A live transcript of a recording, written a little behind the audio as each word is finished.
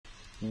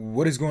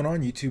What is going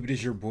on, YouTube? It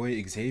is your boy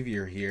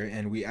Xavier here,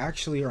 and we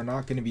actually are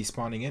not going to be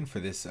spawning in for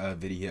this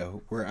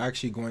video. We're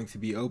actually going to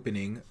be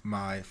opening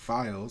my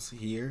files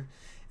here,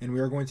 and we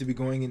are going to be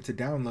going into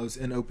downloads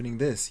and opening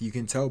this. You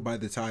can tell by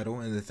the title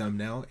and the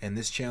thumbnail, and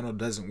this channel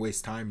doesn't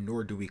waste time,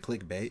 nor do we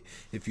clickbait.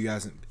 If you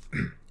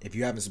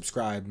haven't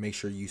subscribed, make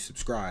sure you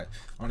subscribe.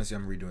 Honestly,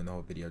 I'm redoing the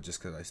whole video just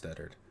because I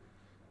stuttered.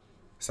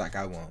 It's like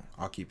I won't.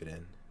 I'll keep it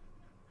in.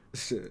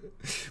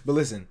 But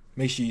listen,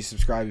 make sure you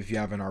subscribe if you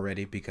haven't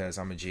already, because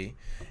I'm a G.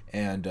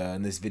 And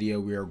in this video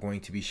we are going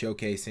to be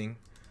showcasing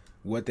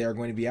what they are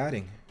going to be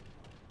adding.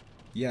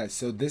 Yeah,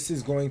 so this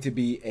is going to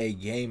be a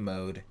game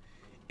mode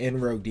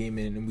in Rogue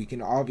Demon, and we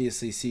can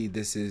obviously see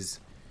this is,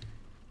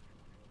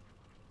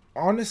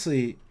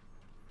 honestly,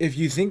 if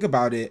you think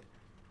about it,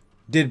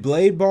 did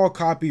Blade Ball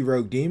copy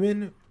Rogue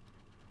Demon,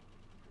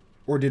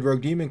 or did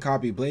Rogue Demon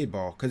copy Blade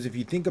Ball? Because if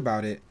you think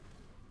about it,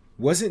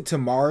 wasn't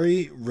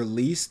Tamari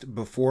released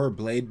before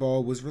Blade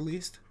Ball was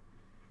released?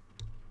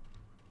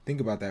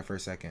 Think about that for a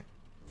second.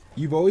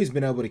 You've always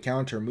been able to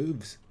counter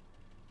moves.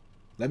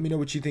 Let me know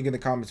what you think in the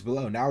comments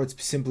below. Now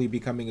it's simply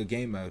becoming a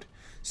game mode.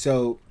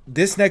 So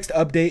this next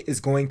update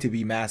is going to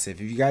be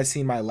massive. If you guys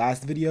seen my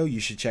last video,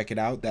 you should check it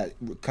out. That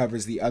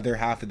covers the other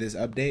half of this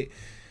update.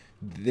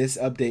 This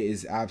update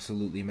is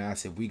absolutely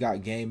massive. We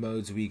got game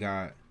modes.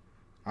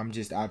 I'm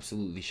just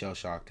absolutely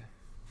shell-shocked.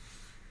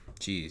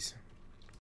 Jeez.